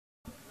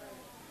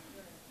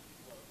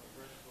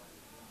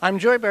I'm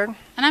Joy Baird.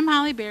 And I'm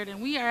Holly Baird,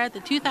 and we are at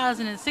the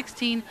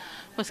 2016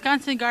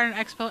 Wisconsin Garden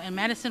Expo in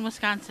Madison,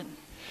 Wisconsin.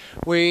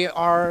 We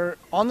are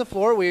on the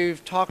floor.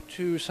 We've talked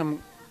to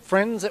some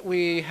friends that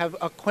we have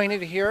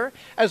acquainted here,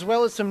 as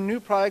well as some new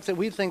products that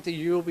we think that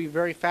you'll be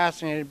very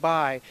fascinated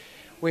by.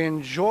 We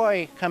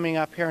enjoy coming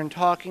up here and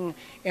talking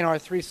in our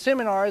 3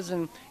 seminars,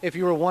 and if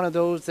you were one of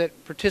those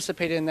that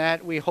participated in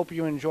that, we hope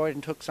you enjoyed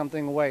and took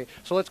something away.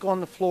 So let's go on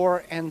the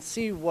floor and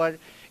see what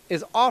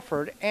is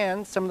offered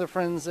and some of the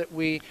friends that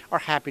we are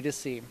happy to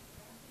see.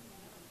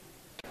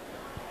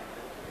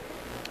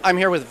 I'm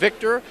here with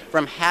Victor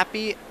from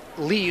Happy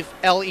Leaf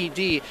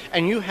LED,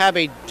 and you have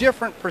a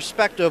different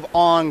perspective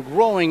on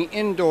growing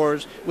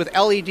indoors with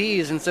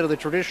LEDs instead of the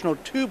traditional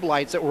tube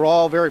lights that we're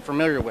all very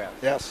familiar with.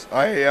 Yes,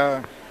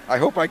 I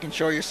hope I can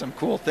show you some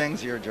cool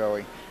things here,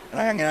 Joey. And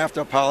I'm going to have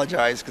to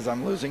apologize because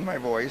I'm losing my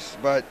voice.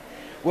 But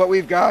what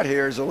we've got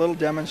here is a little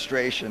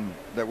demonstration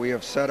that we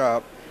have set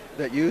up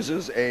that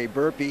uses a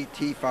Burpee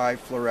T5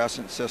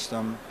 fluorescent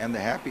system and the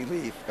Happy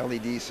Leaf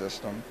LED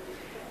system.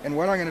 And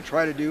what I'm going to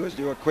try to do is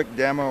do a quick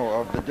demo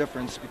of the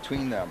difference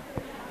between them.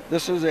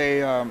 This is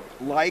a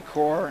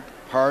Lycor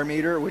power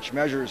meter which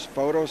measures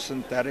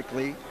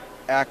photosynthetically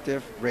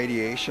active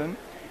radiation.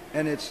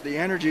 And it's the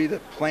energy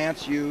that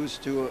plants use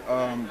to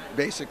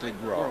basically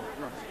grow.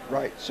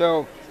 Right.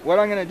 So what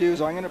I'm going to do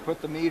is I'm going to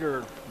put the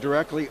meter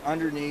directly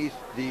underneath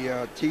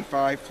the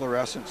T5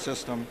 fluorescent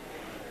system,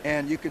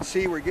 and you can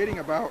see we're getting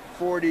about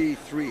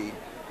 43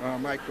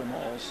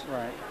 micromoles.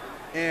 Right.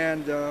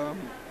 And there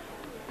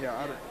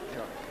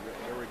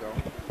we go.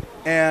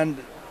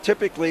 And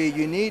typically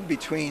you need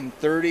between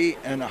 30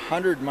 and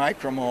 100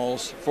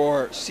 micromoles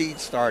for seed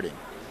starting,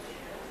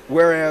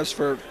 whereas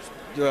for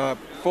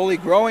fully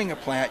growing a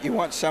plant, you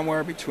want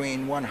somewhere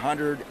between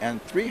 100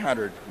 and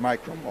 300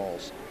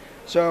 micromoles.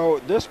 So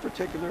this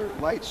particular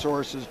light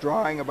source is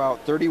drawing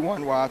about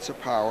 31 watts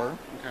of power.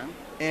 Okay.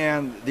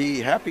 And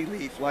the Happy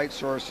Leaf light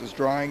source is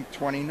drawing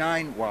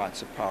 29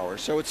 watts of power.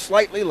 So it's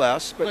slightly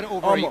less, but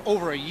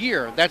over a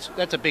year,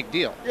 that's a big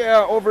deal.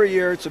 Yeah, over a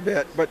year it's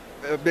a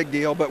big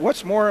deal. But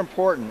what's more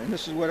important, and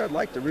this is what I'd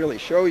like to really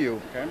show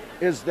you,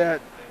 is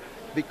that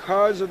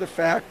because of the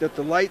fact that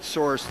the light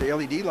source, the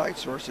LED light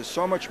source, is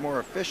so much more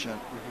efficient,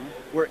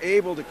 we're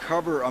able to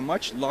cover a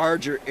much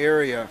larger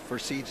area for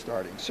seed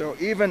starting. So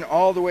even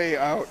all the way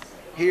out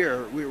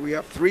here, we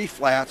have 3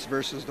 flats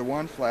versus the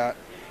 1 flat.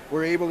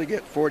 We're able to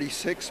get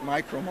 46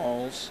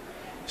 micromoles,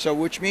 so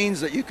which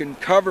means that you can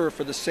cover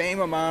for the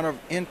same amount of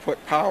input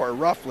power,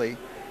 roughly,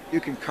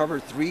 you can cover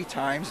 3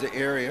 times the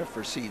area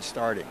for seed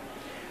starting.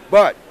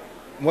 But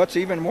what's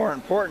even more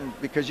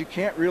important, because you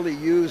can't really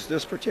use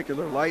this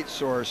particular light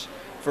source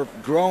for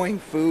growing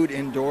food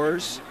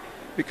indoors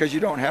because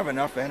you don't have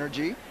enough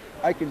energy,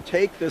 I can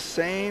take the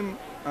same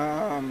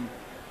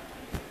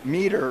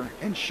meter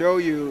and show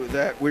you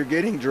that we're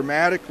getting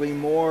dramatically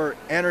more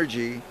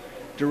energy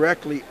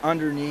directly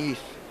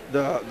underneath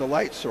the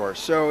light source.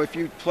 So if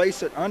you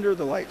place it under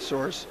the light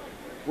source,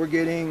 we're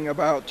getting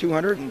about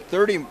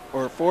 230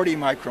 or 40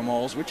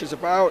 micromoles, which is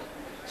about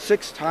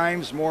 6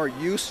 times more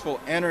useful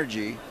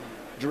energy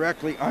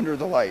directly under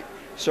the light.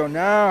 So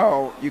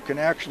now you can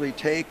actually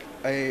take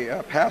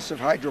a passive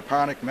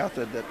hydroponic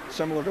method that's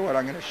similar to what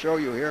I'm going to show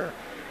you here,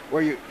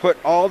 where you put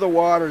all the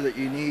water that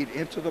you need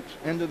into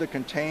the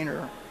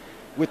container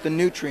with the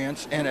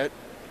nutrients in it,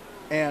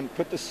 and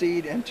put the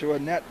seed into a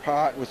net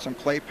pot with some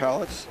clay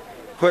pellets,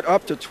 put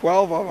up to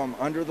 12 of them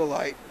under the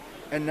light,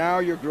 and now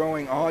you're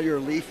growing all your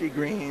leafy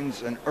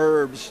greens and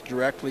herbs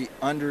directly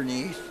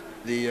underneath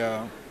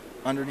the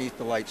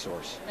light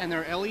source. And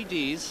they're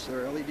LEDs.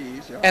 They're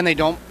LEDs, yeah. And they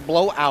don't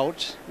blow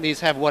out. These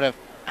have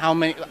how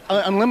many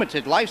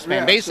unlimited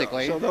lifespan,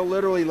 basically. So they'll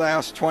literally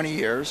last 20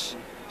 years.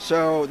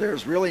 So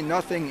there's really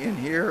nothing in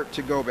here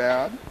to go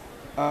bad.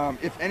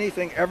 If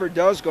anything ever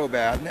does go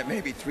bad, and it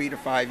may be 3 to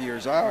 5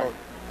 years out,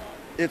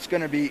 it's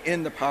going to be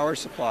in the power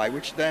supply,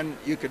 which then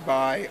you could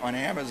buy on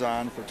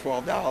Amazon for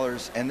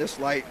 $12, and this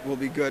light will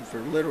be good for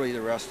literally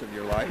the rest of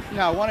your life.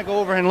 Now I want to go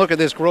over and look at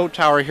this grow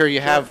tower here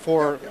you have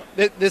for,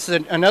 this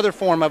is another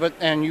form of it,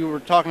 and you were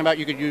talking about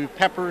you could use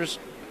peppers,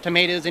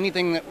 tomatoes,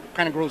 anything that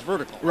kind of grows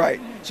vertical. Right.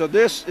 So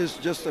this is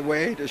just a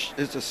way,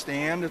 it's a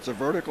stand, it's a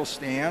vertical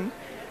stand,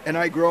 and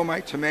I grow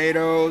my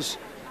tomatoes,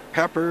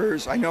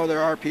 peppers. I know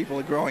there are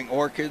people growing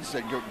orchids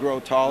that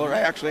grow taller. I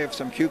actually have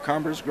some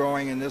cucumbers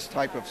growing in this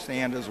type of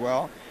stand as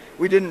well.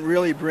 We didn't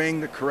really bring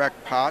the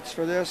correct pots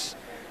for this,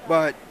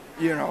 but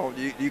you know,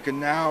 you can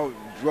now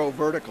grow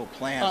vertical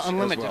plants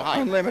unlimited as well. height.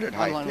 Unlimited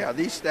height. Yeah,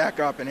 these stack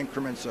up in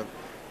increments of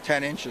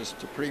 10 inches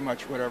to pretty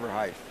much whatever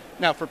height.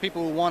 Now, for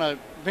people who want to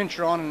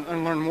venture on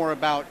and learn more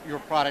about your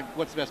product,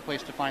 what's the best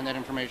place to find that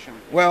information?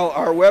 Well,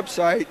 our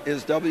website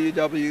is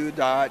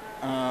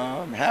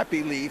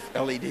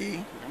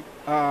www.happyleafled.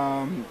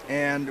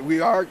 And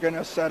we are going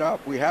to set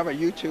up, we have a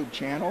YouTube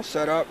channel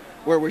set up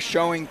where we're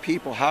showing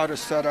people how to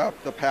set up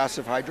the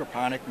passive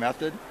hydroponic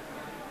method.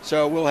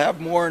 So we'll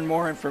have more and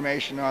more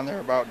information on there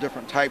about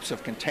different types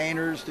of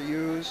containers to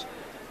use,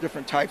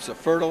 different types of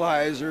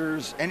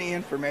fertilizers, any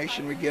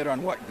information we get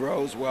on what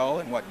grows well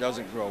and what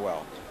doesn't grow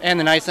well. And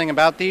the nice thing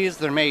about these,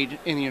 they're made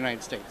in the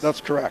United States. That's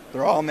correct.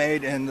 They're all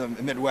made in the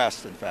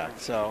Midwest, in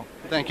fact. So,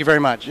 Thank you very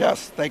much.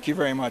 yes, thank you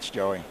very much,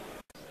 Joey.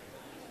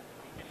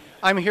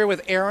 I'm here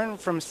with Aaron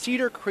from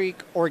Cedar Creek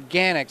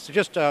Organics,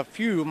 just a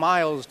few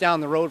miles down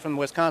the road from the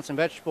Wisconsin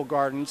Vegetable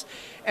Gardens.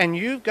 And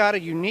you've got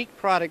a unique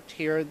product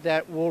here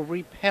that will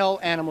repel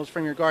animals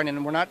from your garden.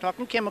 And we're not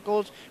talking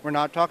chemicals, we're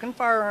not talking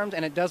firearms,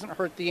 and it doesn't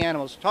hurt the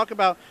animals. Talk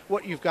about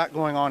what you've got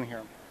going on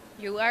here.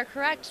 You are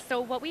correct.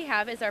 So what we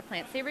have is our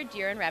Plant Saver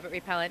deer and rabbit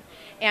repellent,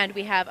 and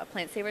we have a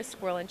Plant Saver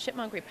squirrel and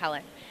chipmunk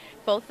repellent.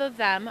 Both of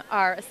them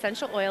are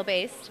essential oil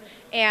based,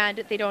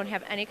 and they don't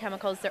have any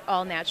chemicals. They're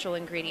all natural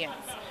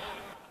ingredients.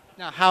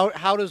 Now,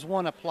 how does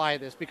one apply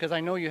this? Because I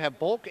know you have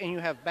bulk and you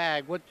have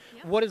bag.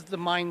 What is the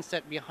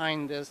mindset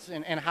behind this,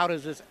 and how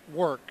does this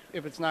work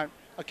if it's not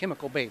a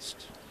chemical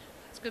based?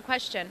 It's a good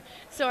question.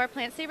 So our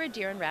Plant Saver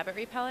deer and rabbit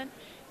repellent,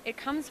 it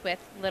comes with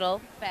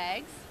little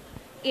bags,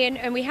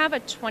 and we have a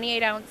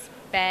 28-ounce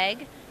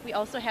bag. We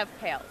also have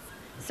pails.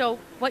 So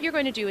what you're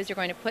going to do is you're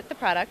going to put the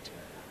product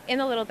in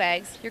the little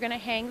bags. You're going to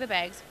hang the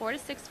bags 4 to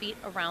 6 feet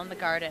around the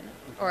garden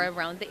or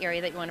around the area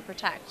that you want to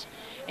protect.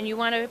 And you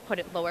want to put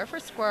it lower for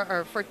squirrel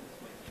or for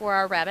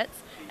our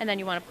rabbits, and then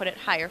you want to put it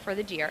higher for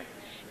the deer.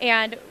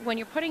 And when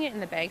you're putting it in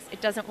the bags,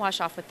 it doesn't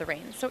wash off with the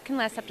rain, so it can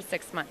last up to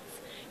 6 months.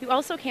 You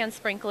also can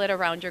sprinkle it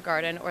around your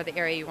garden or the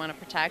area you want to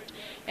protect.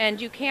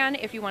 And you can,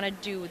 if you want to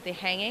do the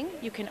hanging,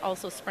 you can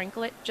also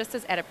sprinkle it just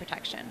as added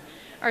protection.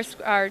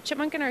 Our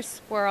chipmunk and our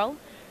squirrel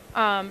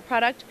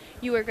product,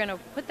 you are going to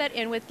put that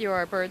in with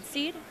your bird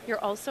seed. You're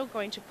also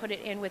going to put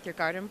it in with your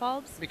garden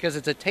bulbs. Because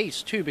it's a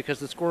taste too, because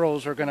the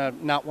squirrels are going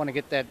to not want to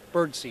get that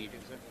bird seed,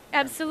 is it?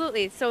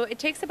 Absolutely. So it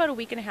takes about a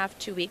week and a half,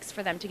 2 weeks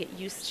for them to get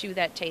used to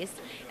that taste,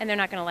 and they're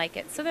not going to like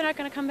it, so they're not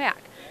going to come back.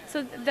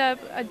 So the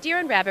deer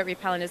and rabbit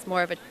repellent is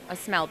more of a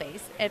smell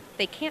base. If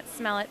they can't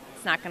smell it,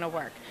 it's not going to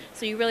work.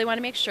 So you really want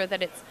to make sure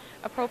that it's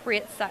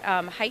appropriate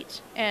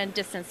height and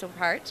distance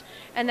apart.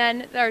 And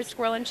then our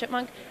squirrel and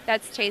chipmunk,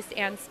 that's taste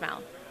and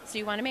smell. So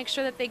you want to make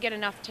sure that they get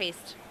enough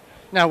taste.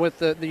 Now,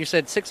 with you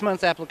said 6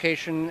 months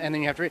application, and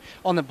then you have to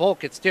on the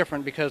bulk. It's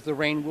different because the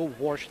rain will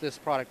wash this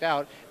product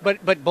out.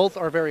 But both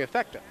are very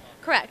effective.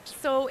 Correct.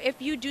 So if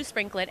you do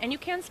sprinkle it, and you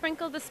can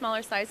sprinkle the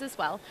smaller size as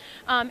well,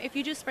 if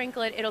you do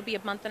sprinkle it, it'll be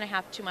a month and a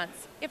half, 2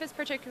 months. If it's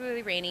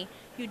particularly rainy,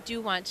 you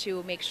do want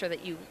to make sure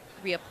that you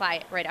reapply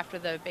it right after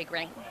the big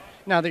rain.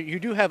 Now, you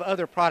do have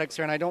other products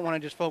here, and I don't want to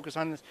just focus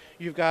on this.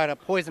 You've got a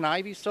poison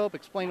ivy soap.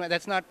 Explain why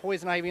that's not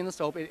poison ivy in the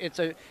soap. It's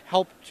a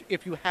help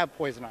if you have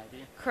poison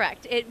ivy.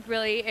 Correct.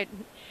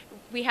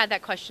 We had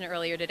that question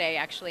earlier today,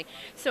 actually.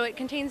 So it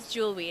contains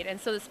jewelweed, and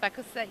so the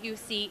speckles that you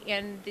see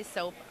in the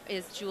soap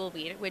is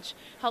jewelweed, which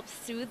helps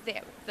soothe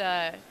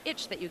the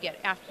itch that you get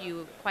after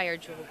you acquire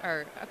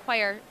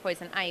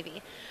poison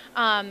ivy.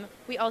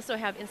 We also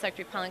have insect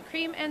repellent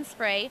cream and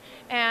spray,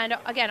 and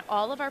again,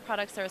 all of our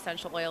products are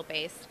essential oil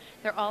based.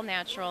 They're all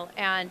natural,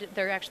 and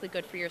they're actually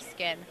good for your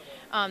skin.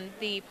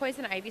 The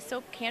poison ivy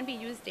soap can be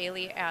used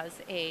daily as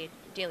a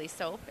daily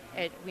soap.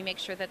 We make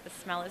sure that the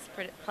smell is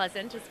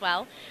pleasant as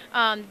well.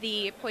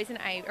 The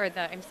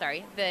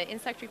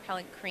insect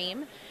repellent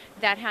cream,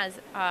 that has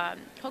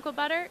cocoa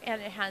butter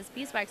and it has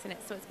beeswax in it,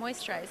 so it's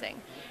moisturizing.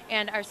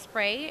 And our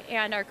spray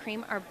and our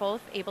cream are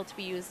both able to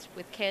be used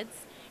with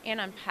kids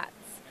and on pets.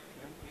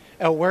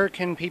 Where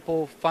can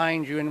people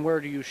find you, and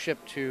where do you ship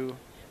to?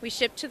 We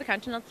ship to the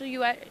continental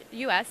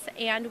U.S.,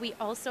 and we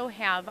also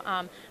have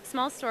a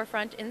small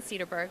storefront in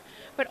Cedarburg,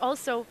 but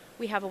also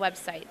we have a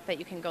website that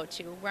you can go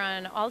to. We're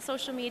on all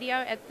social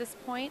media at this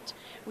point.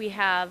 We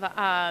have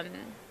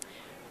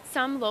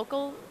some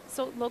local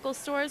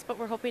stores, but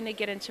we're hoping to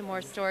get into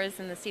more stores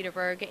in the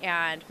Cedarburg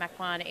and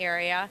Mequon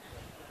area.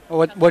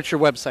 What's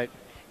your website?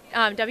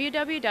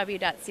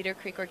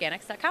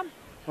 www.cedarcreekorganics.com.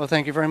 Well,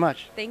 thank you very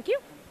much. Thank you.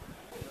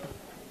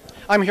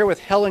 I'm here with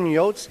Helen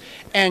Yotes,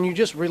 and you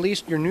just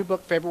released your new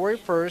book February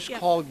 1st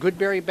called Good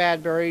Berry,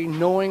 Bad Berry,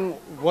 Knowing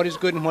What is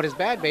Good and What is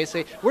Bad,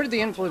 basically. Where did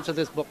the influence of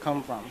this book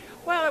come from?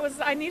 Well,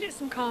 I needed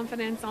some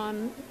confidence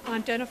on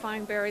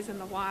identifying berries in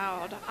the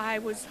wild. I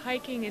was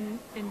hiking in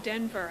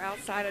Denver,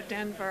 outside of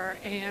Denver,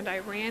 and I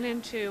ran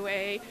into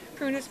a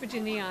Prunus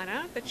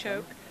virginiana, the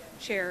choke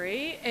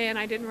cherry, and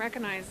I didn't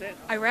recognize it.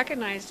 I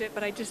recognized it,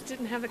 but I just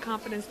didn't have the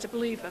confidence to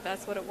believe that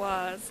that's what it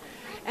was.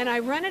 And I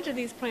run into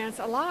these plants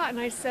a lot, and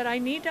I said I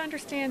need to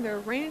understand their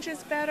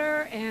ranges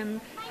better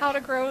and how to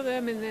grow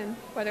them, and then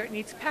whether it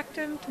needs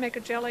pectin to make a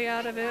jelly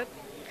out of it.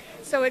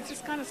 So it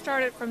just kind of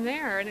started from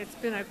there, and it's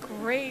been a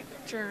great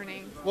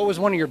journey. What was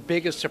one of your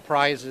biggest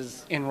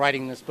surprises in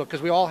writing this book?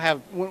 Because we all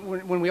have,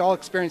 when we all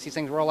experience these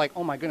things, we're all like,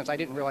 oh my goodness, I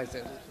didn't realize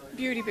this.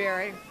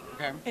 Beautyberry.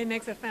 Okay. It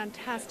makes a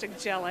fantastic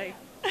jelly.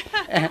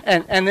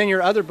 and then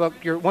your other book,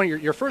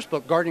 your first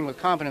book, Gardening with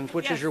Confidence,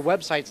 which Yes. is your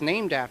website's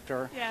named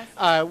after.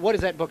 Yes. What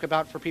is that book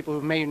about for people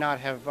who may not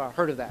have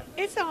heard of that?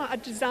 It's a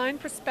design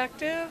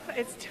perspective.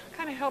 It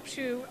kind of helps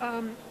you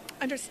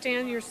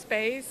understand your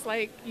space,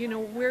 like,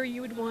 where you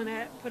would want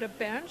to put a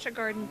bench, a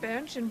garden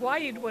bench, and why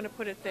you'd want to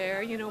put it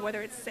there,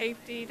 whether it's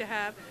safety to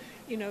have,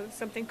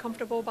 something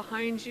comfortable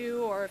behind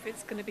you, or if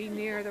it's going to be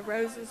near the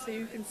roses so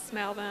you can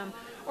smell them,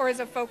 or as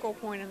a focal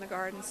point in the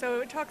garden. So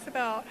it talks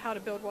about how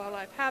to build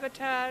wildlife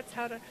habitats,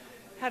 how to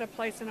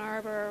place an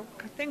arbor,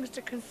 things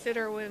to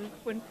consider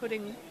when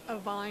putting a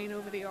vine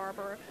over the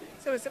arbor.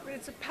 So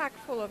it's a pack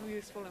full of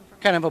useful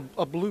information. Kind of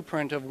a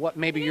blueprint of what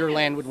maybe your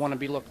land would want to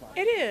be look like.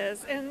 It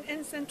is,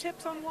 and some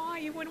tips on why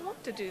you wouldn't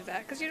want to do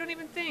that, because you don't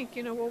even think,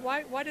 well,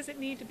 why does it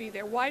need to be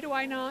there? Why do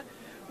I not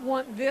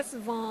want this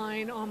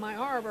vine on my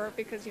arbor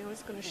because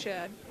it's going to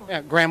shed?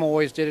 Yeah, Grandma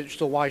always did it,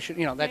 so why should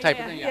that type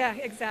of thing? Yeah,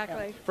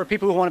 exactly. Yeah. For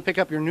people who want to pick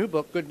up your new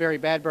book, Good Berry,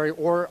 Bad Berry,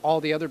 or all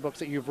the other books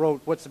that you've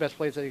wrote, what's the best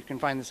place that you can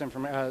find this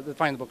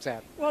find the books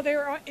at? Well,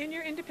 they're in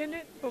your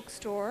independent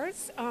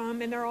bookstores, and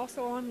they're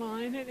also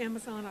online at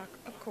Amazon,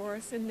 of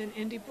course, and then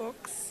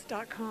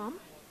indiebooks.com.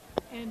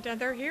 And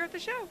they're here at the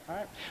show. All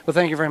right. Well,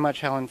 thank you very much,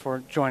 Helen,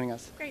 for joining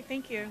us. Great,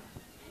 thank you.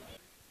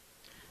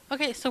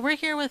 Okay, so we're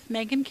here with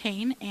Megan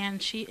Kane,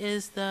 and she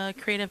is the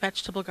creative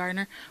vegetable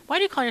gardener. Why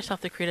do you call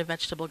yourself the creative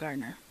vegetable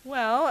gardener?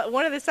 Well,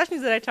 one of the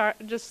sessions that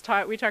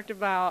I we talked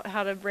about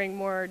how to bring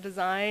more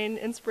design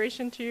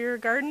inspiration to your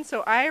garden.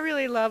 So I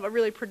really love a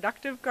really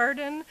productive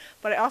garden,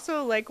 but I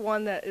also like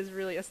one that is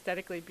really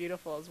aesthetically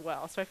beautiful as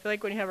well. So I feel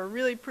like when you have a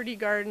really pretty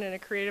garden and a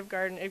creative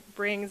garden, it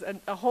brings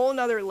a whole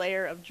nother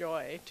layer of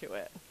joy to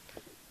it.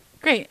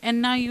 Great,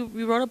 and now you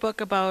wrote a book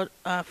about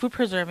food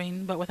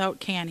preserving, but without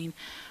canning.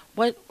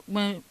 What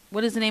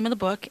is the name of the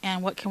book,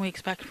 and what can we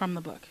expect from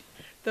the book?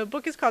 The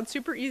book is called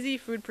Super Easy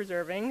Food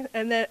Preserving,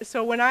 and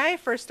so when I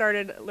first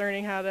started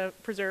learning how to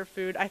preserve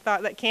food, I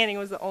thought that canning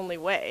was the only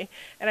way,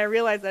 and I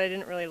realized that I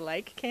didn't really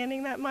like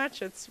canning that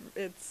much. It's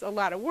a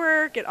lot of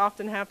work. It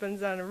often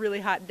happens on a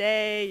really hot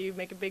day. You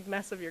make a big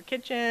mess of your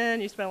kitchen.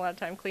 You spend a lot of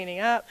time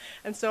cleaning up,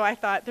 and so I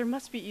thought there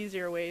must be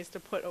easier ways to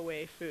put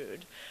away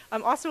food.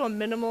 I'm also a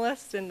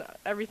minimalist in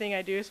everything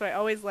I do, so I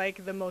always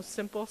like the most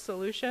simple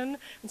solution.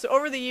 And so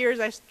over the years,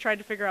 I tried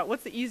to figure out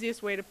what's the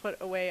easiest way to put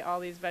away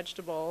all these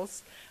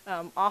vegetables.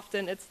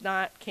 Often it's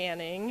not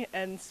canning,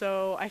 and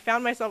so I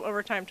found myself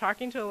over time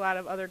talking to a lot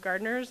of other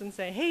gardeners and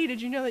saying, hey,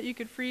 did you know that you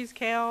could freeze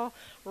kale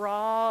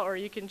raw, or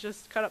you can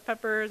just cut up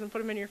peppers and put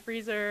them in your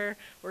freezer,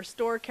 or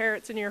store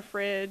carrots in your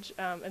fridge?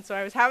 And so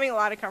I was having a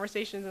lot of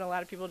conversations, and a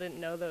lot of people didn't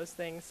know those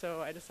things,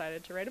 so I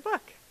decided to write a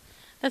book.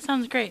 That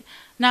sounds great.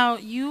 Now,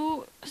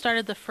 you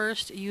started the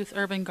first youth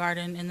urban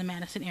garden in the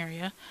Madison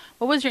area.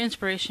 What was your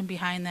inspiration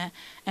behind that,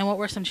 and what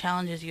were some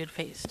challenges you had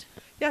faced?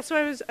 Yeah, so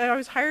I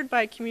was hired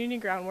by Community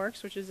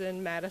Groundworks, which is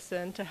in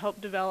Madison, to help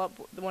develop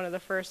one of the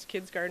first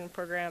kids garden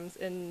programs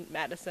in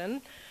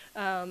Madison.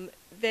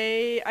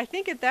 I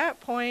think at that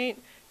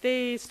point,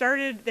 they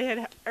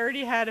had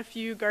already had a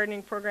few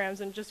gardening programs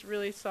and just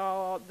really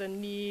saw the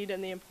need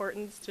and the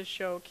importance to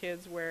show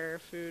kids where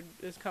food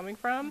is coming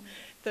from.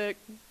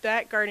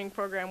 That gardening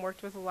program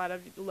worked with a lot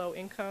of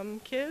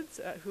low-income kids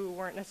who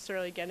weren't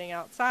necessarily getting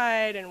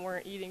outside and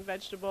weren't eating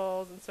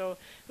vegetables, and so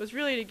it was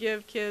really to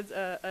give kids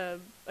a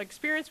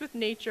experience with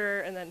nature,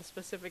 and then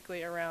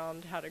specifically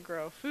around how to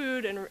grow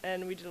food,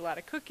 and we did a lot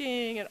of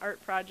cooking and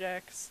art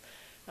projects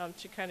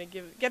to kind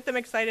of get them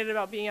excited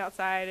about being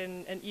outside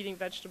and eating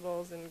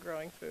vegetables and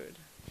growing food.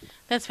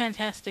 That's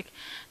fantastic.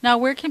 Now,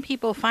 where can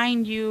people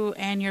find you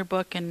and your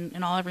book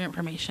and all of your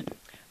information?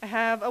 I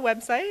have a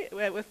website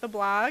with the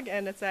blog,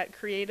 and it's at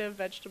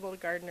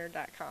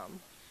creativevegetablegardener.com.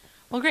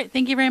 Well, great.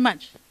 Thank you very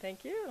much.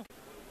 Thank you.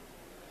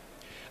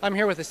 I'm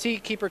here with the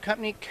Seed Keeper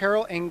Company,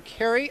 Carol and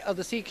Carrie of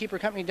the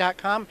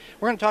seedkeepercompany.com.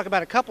 We're going to talk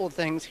about a couple of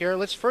things here.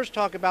 Let's first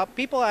talk about,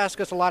 people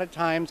ask us a lot of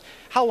times,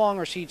 how long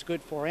are seeds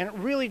good for? And it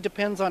really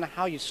depends on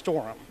how you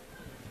store them.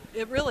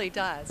 It really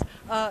does.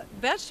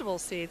 Vegetable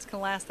seeds can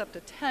last up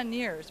to 10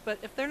 years, but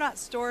if they're not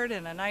stored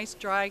in a nice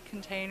dry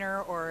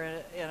container or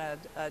in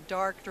a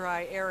dark,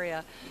 dry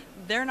area,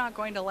 they're not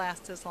going to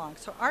last as long.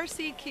 So our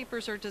seed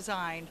keepers are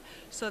designed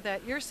so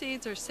that your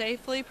seeds are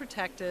safely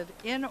protected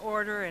in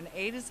order, in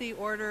A to Z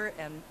order,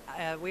 and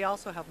we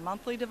also have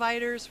monthly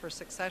dividers for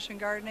succession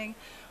gardening.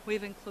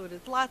 We've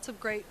included lots of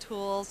great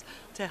tools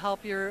to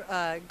help your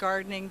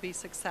gardening be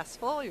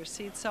successful, your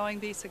seed sowing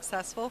be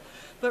successful,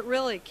 but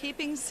really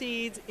keeping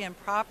seeds in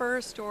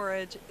proper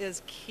storage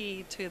is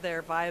key to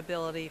their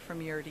viability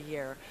from year to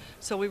year.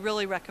 So we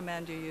really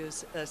recommend you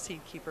use a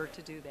seed keeper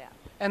to do that.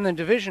 And the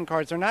division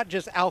cards are not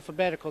just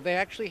alphabetical. They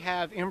actually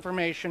have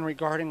information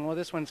regarding, well,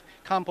 this one's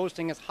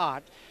composting is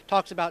hot,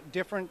 talks about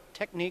different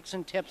techniques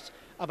and tips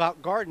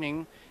about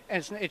gardening,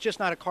 and it's just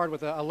not a card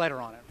with a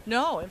letter on it.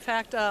 No, in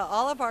fact,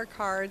 all of our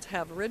cards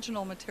have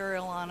original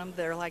material on them.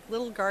 They're like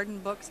little garden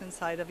books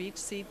inside of each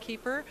seed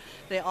keeper.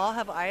 They all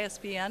have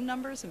ISBN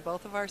numbers in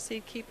both of our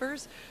seed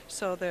keepers,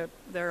 so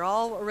they're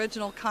all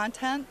original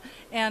content,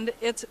 and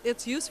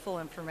it's useful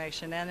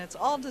information, and it's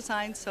all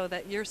designed so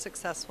that you're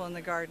successful in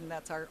the garden.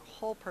 That's our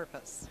whole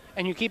purpose.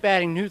 And you keep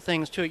adding new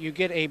things to it. You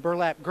get a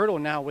burlap girdle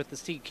now with the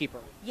seed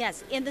keeper.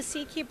 Yes, in the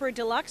Seed Keeper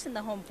Deluxe in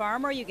the Home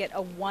Farmer, you get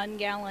a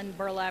 1-gallon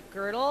burlap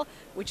girdle,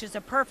 which which is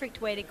a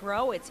perfect way to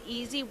grow. It's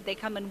easy. They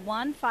come in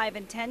 1, 5,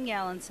 and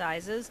 10-gallon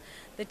sizes.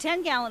 The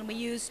 10-gallon we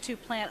use to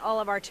plant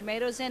all of our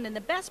tomatoes in, and the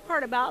best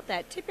part about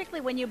that,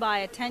 typically when you buy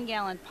a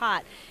 10-gallon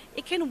pot,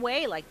 it can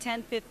weigh like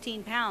 10,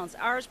 15 pounds.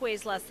 Ours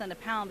weighs less than a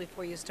pound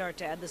before you start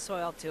to add the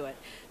soil to it.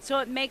 So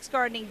it makes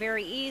gardening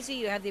very easy.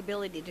 You have the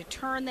ability to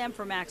turn them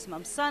for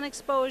maximum sun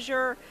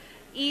exposure.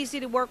 Easy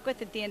to work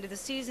with at the end of the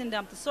season.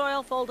 Dump the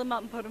soil, fold them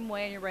up, and put them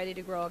away, and you're ready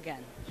to grow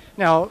again.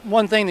 Now,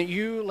 one thing that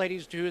you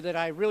ladies do that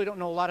I really don't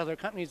know a lot of other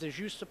companies is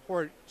you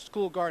support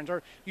school gardens,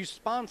 or you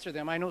sponsor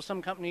them. I know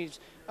some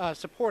companies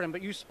support them,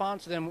 but you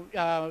sponsor them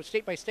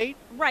state by state?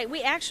 Right.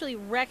 We actually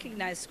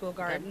recognize school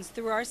gardens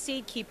through our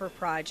Seed Keeper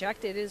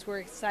project. We're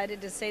excited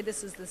to say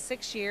this is the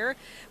 6th year.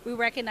 We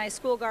recognize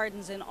school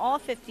gardens in all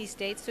 50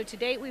 states. So to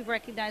date, we've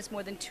recognized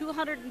more than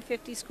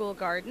 250 school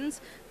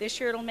gardens. This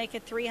year, it'll make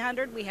it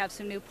 300. We have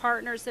some new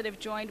partners that have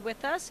joined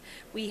with us.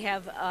 We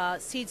have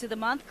Seeds of the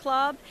Month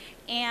Club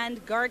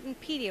and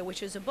Gardenpedia,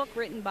 which is a book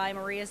written by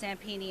Maria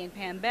Zampini and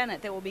Pam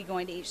Bennett that will be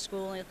going to each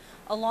school,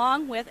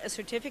 along with a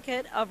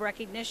certificate of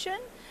recognition,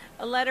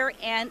 a letter,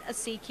 and a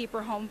Seed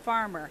Keeper home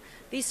farmer.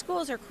 These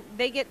schools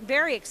they get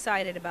very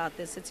excited about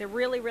this. It's a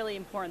really, really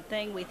important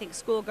thing. We think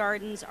school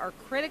gardens are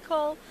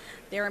critical.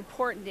 They're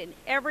important in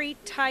every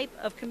type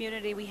of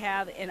community we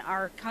have in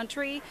our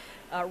country,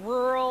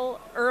 rural,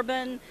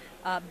 urban.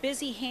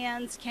 Busy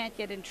hands can't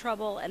get in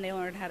trouble, and they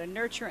learn how to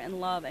nurture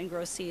and love and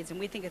grow seeds. And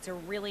we think it's a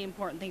really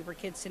important thing for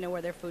kids to know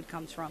where their food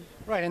comes from.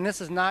 Right, and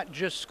this is not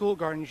just school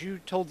gardens.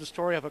 You told the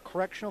story of a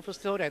correctional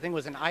facility, I think it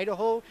was in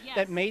Idaho,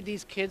 that made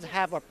these kids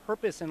have a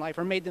purpose in life,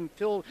 or made them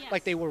feel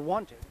like they were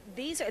wanted.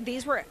 These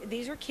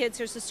are kids.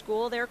 There's a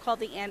school there called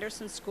the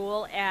Anderson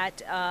School at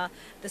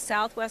the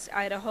Southwest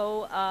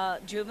Idaho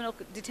Juvenile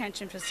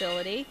Detention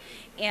Facility,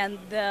 and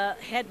the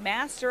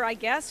headmaster, I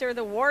guess, or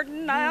the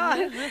warden,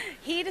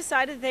 he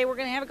decided they were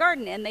going to have a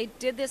garden, and they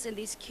did this, and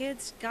these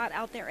kids got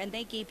out there and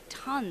they gave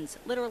tons,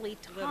 literally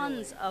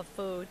tons of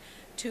food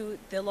to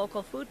the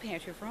local food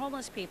pantry for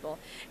homeless people.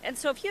 And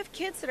so if you have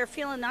kids that are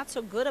feeling not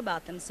so good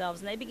about themselves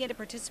and they begin to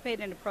participate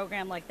in a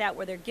program like that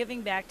where they're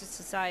giving back to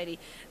society,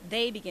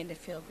 they begin to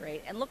feel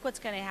great. And look what's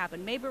going to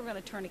happen. Maybe we're going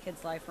to turn a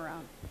kid's life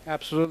around.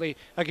 Absolutely.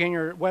 Again,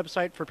 your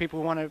website for people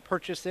who want to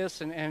purchase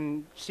this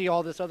and see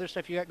all this other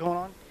stuff you got going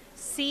on?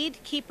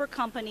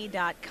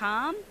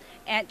 SeedKeeperCompany.com,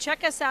 and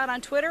check us out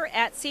on Twitter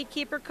at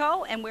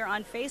SeedKeeperCo, and we're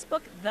on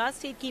Facebook, The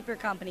Seed Keeper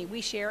Company.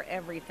 We share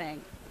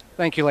everything.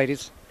 Thank you,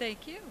 ladies.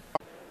 Thank you.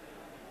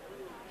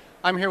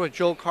 I'm here with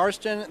Joel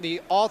Karsten,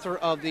 the author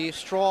of the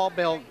Straw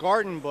Bale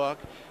Garden book.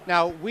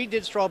 Now, we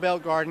did Straw Bale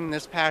Garden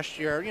this past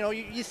year. You know,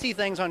 you see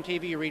things on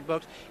TV, you read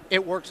books.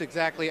 It works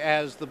exactly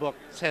as the book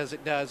says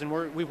it does. And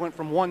we went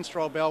from 1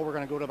 straw bale, we're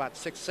going to go to about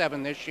 6,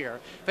 7 this year.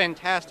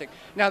 Fantastic.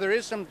 Now, there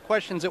is some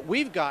questions that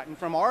we've gotten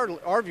from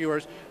our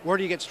viewers. Where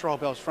do you get straw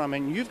bales from?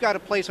 And you've got a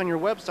place on your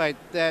website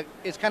that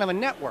is kind of a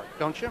network,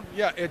 don't you?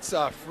 Yeah, it's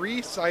a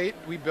free site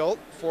we built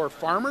for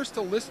farmers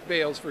to list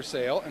bales for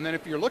sale. And then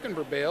if you're looking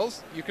for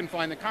bales, you can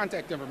find the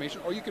contact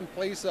information, or you can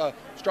place a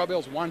straw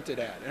bales wanted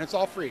ad. And it's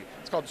all free.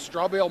 It's called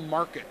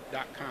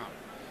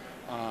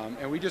strawbalemarket.com.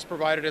 And we just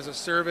provide it as a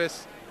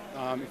service.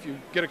 If you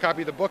get a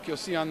copy of the book, you'll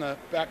see on the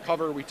back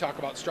cover we talk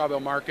about Straw Bale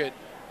Market.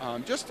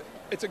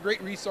 It's a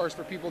great resource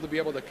for people to be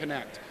able to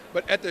connect.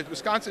 But at the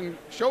Wisconsin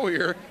show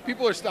here,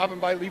 people are stopping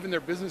by leaving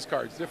their business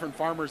cards, different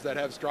farmers that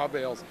have straw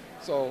bales.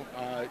 So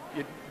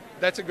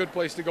that's a good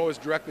place to go, is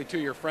directly to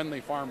your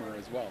friendly farmer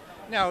as well.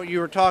 Now, you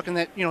were talking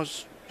that, you know,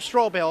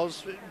 straw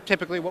bales,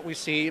 typically what we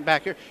see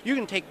back here, you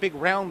can take big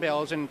round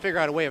bales and figure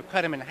out a way of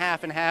cut them in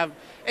half and have,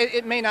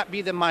 it may not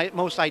be the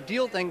most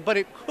ideal thing, but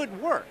it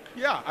could work.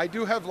 Yeah, I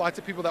do have lots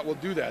of people that will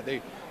do that.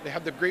 They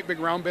have the great big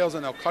round bales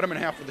and they'll cut them in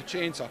half with a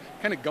chainsaw.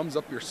 Kind of gums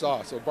up your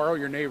saw, so borrow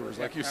your neighbors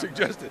like you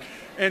suggested.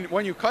 And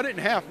when you cut it in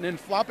half and then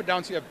flop it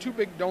down so you have 2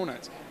 big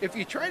donuts, if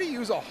you try to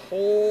use a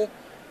whole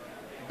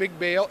big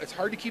bale, it's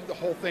hard to keep the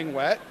whole thing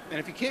wet. And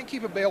if you can't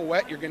keep a bale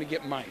wet, you're going to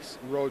get mice,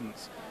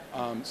 rodents.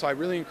 So I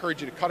really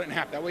encourage you to cut it in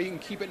half. That way you can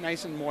keep it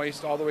nice and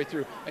moist all the way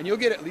through. And you'll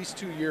get at least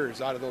 2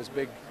 years out of those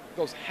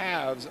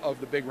halves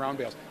of the big round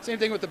bales. Same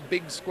thing with the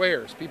big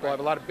squares. People have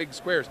a lot of big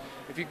squares.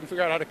 If you can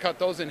figure out how to cut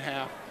those in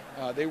half,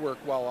 they work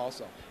well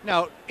also.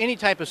 Now, any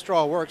type of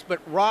straw works, but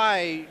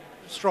rye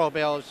straw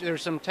bales,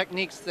 there's some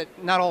techniques that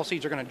not all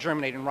seeds are going to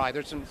germinate in rye.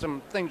 There's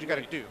some things you got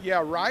to do.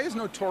 Yeah, rye is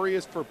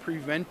notorious for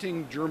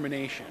preventing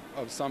germination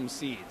of some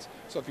seeds.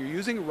 So if you're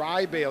using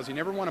rye bales, you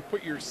never want to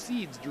put your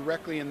seeds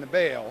directly in the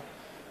bale.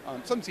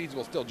 Some seeds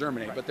will still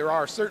germinate, but there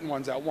are certain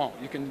ones that won't.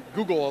 You can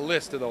Google a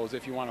list of those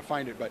if you want to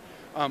find it. But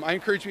I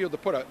encourage people to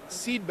put a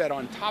seed bed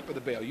on top of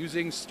the bale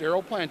using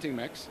sterile planting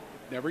mix,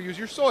 never use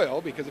your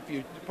soil, because if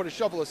you put a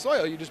shovel of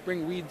soil, you just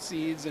bring weed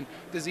seeds and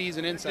disease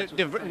and insects.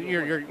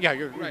 You're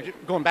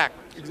Right. going back.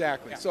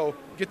 Exactly. So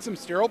get some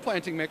sterile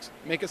planting mix,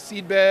 make a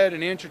seed bed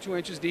an inch or 2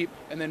 inches deep,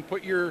 and then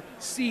put your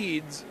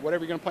seeds,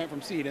 whatever you're going to plant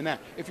from seed, in that.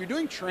 If you're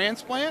doing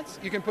transplants,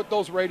 you can put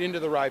those right into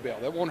the rye bale.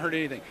 That won't hurt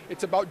anything.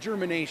 It's about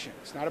germination.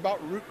 It's not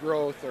about root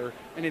growth or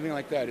anything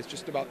like that. It's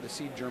just about the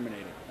seed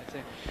germinating. I see.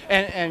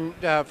 And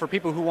for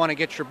people who want to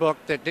get your book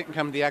that didn't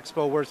come to the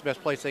expo, where's the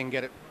best place they can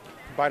get it?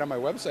 Buy it on my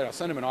website. I'll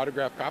send them an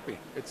autographed copy.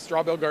 It's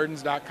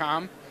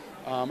strawbellgardens.com,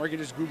 or you can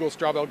just Google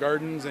Strawbell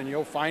Gardens and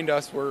you'll find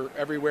us. We're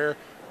everywhere.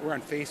 We're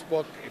on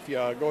Facebook. If you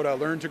go to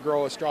Learn to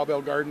Grow a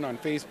Strawbell Garden on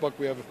Facebook,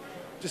 we have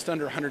just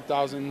under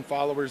 100,000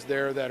 followers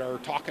there that are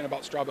talking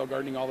about strawbell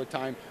gardening all the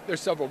time.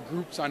 There's several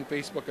groups on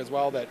Facebook as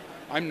well that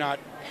I'm not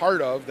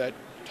part of that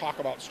talk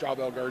about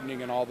strawbell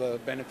gardening and all the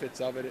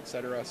benefits of it,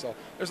 etc. So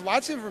there's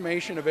lots of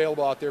information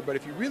available out there, but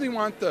if you really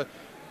want the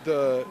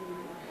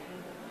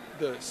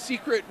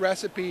secret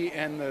recipe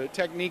and the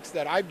techniques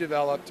that I've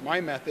developed, my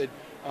method,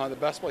 the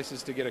best place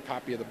is to get a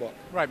copy of the book.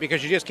 Right,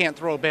 because you just can't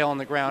throw a bale on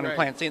the ground and Right.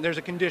 plant seed. There's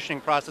a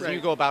conditioning process, and you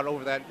go about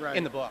over that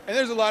in the book. And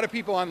there's a lot of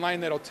people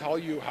online that'll tell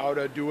you how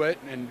to do it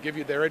and give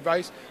you their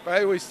advice. But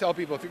I always tell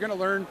people, if you're going to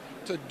learn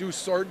to do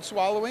sword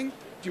swallowing,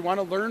 do you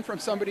want to learn from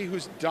somebody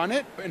who's done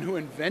it and who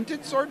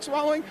invented sword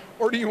swallowing,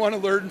 or do you want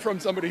to learn from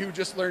somebody who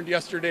just learned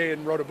yesterday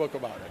and wrote a book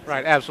about it?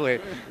 Right,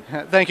 absolutely.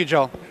 Thank you,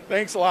 Joe.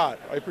 Thanks a lot.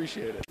 I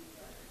appreciate it.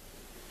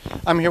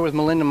 I'm here with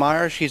Melinda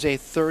Meyer. She's a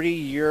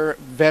 30-year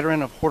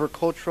veteran of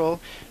horticultural.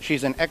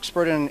 She's an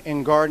expert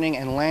in gardening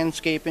and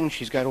landscaping.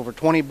 She's got over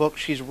 20 books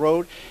she's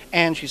wrote,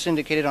 and she's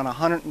syndicated on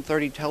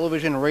 130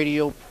 television and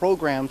radio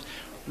programs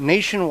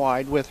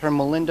nationwide with her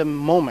Melinda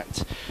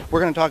Moments. We're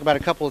going to talk about a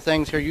couple of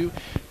things here. You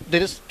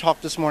did a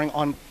talk this morning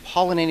on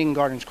pollinating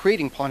gardens,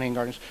 creating pollinating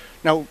gardens.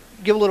 Now,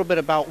 give a little bit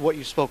about what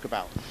you spoke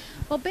about.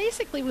 Well,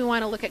 basically, we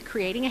want to look at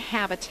creating a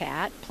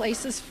habitat,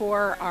 places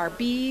for our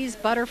bees,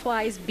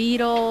 butterflies,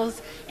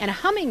 beetles, and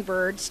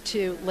hummingbirds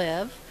to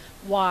live,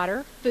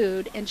 water,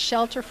 food, and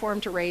shelter for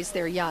them to raise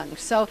their young.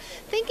 So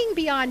thinking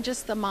beyond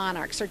just the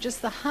monarchs or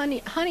just the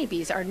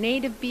honeybees, our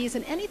native bees,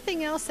 and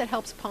anything else that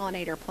helps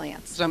pollinate our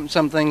plants.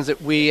 Some things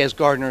that we as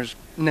gardeners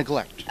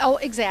neglect. Oh,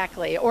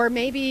 exactly. Or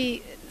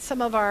maybe some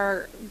of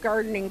our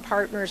gardening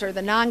partners or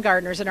the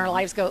non-gardeners in our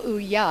lives go, ooh,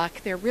 yuck.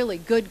 They're really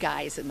good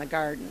guys in the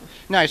garden.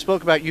 Now, I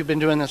spoke about you've been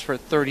doing this for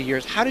 30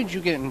 years. How did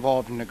you get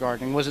involved in the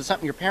gardening? Was it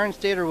something your parents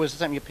did, or was it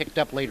something you picked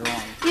up later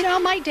on? You know,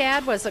 my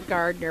dad was a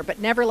gardener, but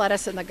never let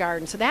us in the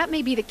garden. So that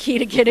may be the key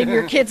to getting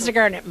your kids to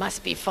garden. It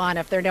must be fun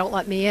if they don't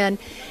let me in.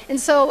 And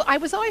so I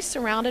was always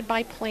surrounded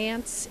by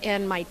plants,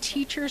 and my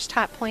teachers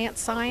taught plant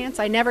science.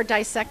 I never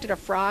dissected a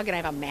frog, and I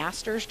have a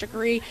master's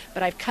degree,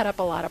 but I've cut up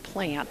a lot of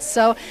plants.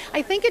 So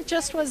I think it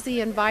just was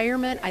the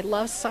environment. I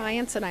love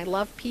science and I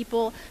love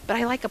people, but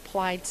I like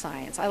applied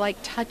science. I like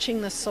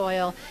touching the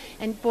soil.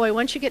 And boy,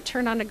 once you get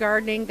turned on to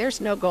gardening,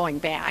 there's no going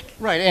back.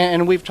 Right,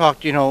 and we've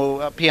talked,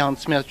 Peon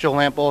Smith, Joe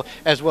Lampel,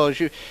 as well as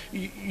you.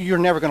 You're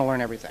never going to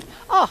learn everything.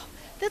 Oh,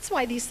 that's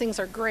why these things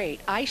are great.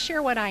 I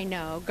share what I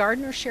know.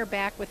 Gardeners share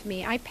back with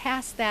me. I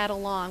pass that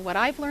along, what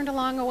I've learned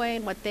along the way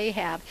and what they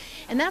have.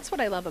 And that's what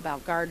I love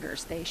about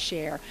gardeners. They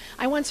share.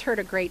 I once heard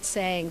a great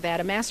saying that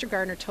a master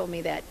gardener told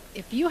me that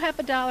if you have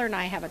 $1 and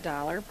I have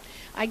 $1,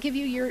 I give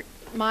you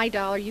my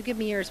dollar, you give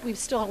me yours, we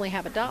still only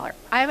have $1.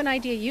 I have an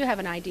idea, you have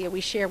an idea,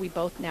 we share, we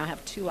both now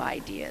have 2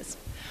 ideas.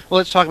 Well,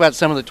 let's talk about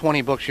some of the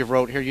 20 books you've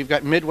wrote here. You've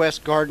got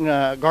Midwest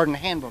Garden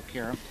Handbook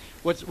here.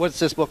 What's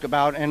this book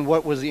about, and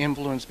what was the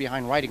influence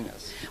behind writing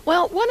this?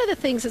 Well, one of the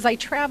things is I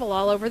travel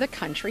all over the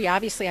country.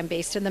 Obviously, I'm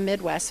based in the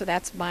Midwest, so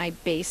that's my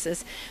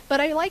basis. But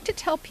I like to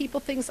tell people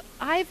things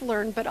I've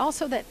learned, but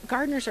also that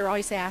gardeners are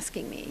always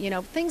asking me,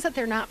 things that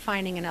they're not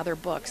finding in other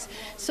books.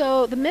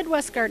 So the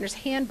Midwest Gardener's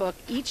Handbook,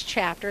 each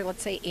chapter,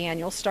 let's say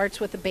annual,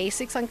 starts with the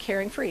basics on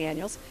caring for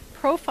annuals,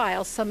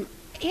 profiles some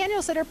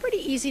annuals that are pretty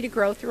easy to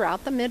grow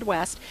throughout the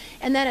Midwest,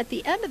 and then at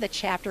the end of the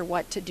chapter,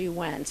 what to do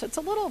when. So it's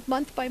a little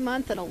month by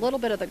month and a little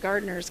bit of the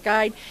gardener's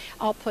guide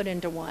all put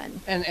into one.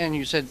 And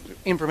you said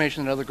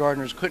information that other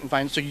gardeners couldn't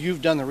find, so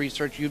you've done the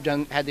research,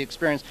 had the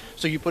experience,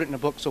 so you put it in a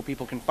book so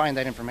people can find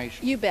that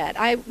information. You bet.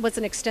 I was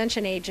an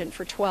extension agent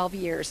for 12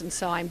 years, and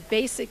so I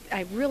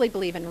really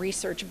believe in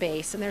research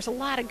base, and there's a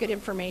lot of good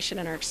information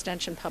in our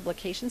extension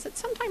publications that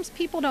sometimes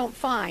people don't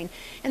find.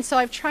 And so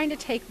I've tried to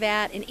take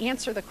that and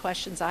answer the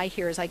questions I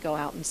hear as I go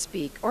out and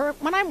speak, or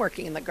when I'm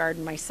working in the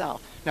garden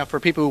myself. Now, for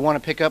people who want to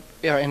pick up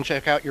and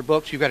check out your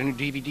books, you've got a new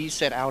DVD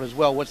set out as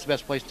well. What's the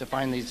best place to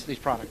find these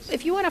products?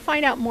 If you want to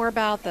find out more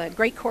about the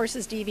Great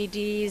Courses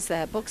DVDs,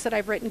 the books that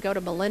I've written, go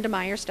to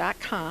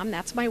melindamyers.com.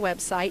 That's my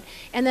website.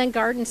 And then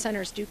garden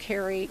centers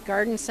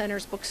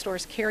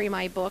bookstores carry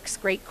my books,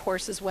 Great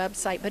Courses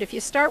website. But if you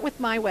start with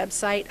my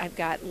website, I've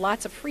got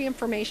lots of free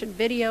information,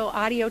 video,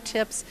 audio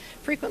tips,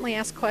 frequently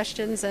asked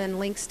questions, and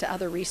links to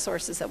other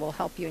resources that will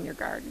help you in your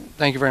garden.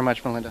 Thank you very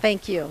much, Melinda.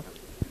 Thank you.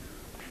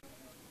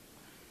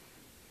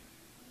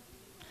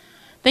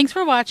 Thanks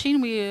for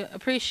watching. We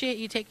appreciate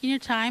you taking your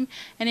time.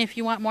 And if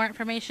you want more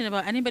information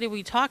about anybody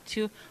we talked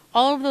to,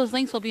 all of those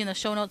links will be in the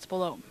show notes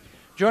below.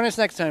 Join us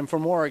next time for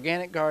more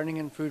organic gardening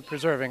and food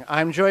preserving.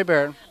 I'm Joy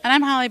Baird, And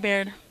I'm Holly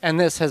Baird. and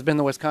this has been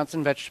the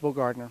Wisconsin Vegetable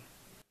Gardener.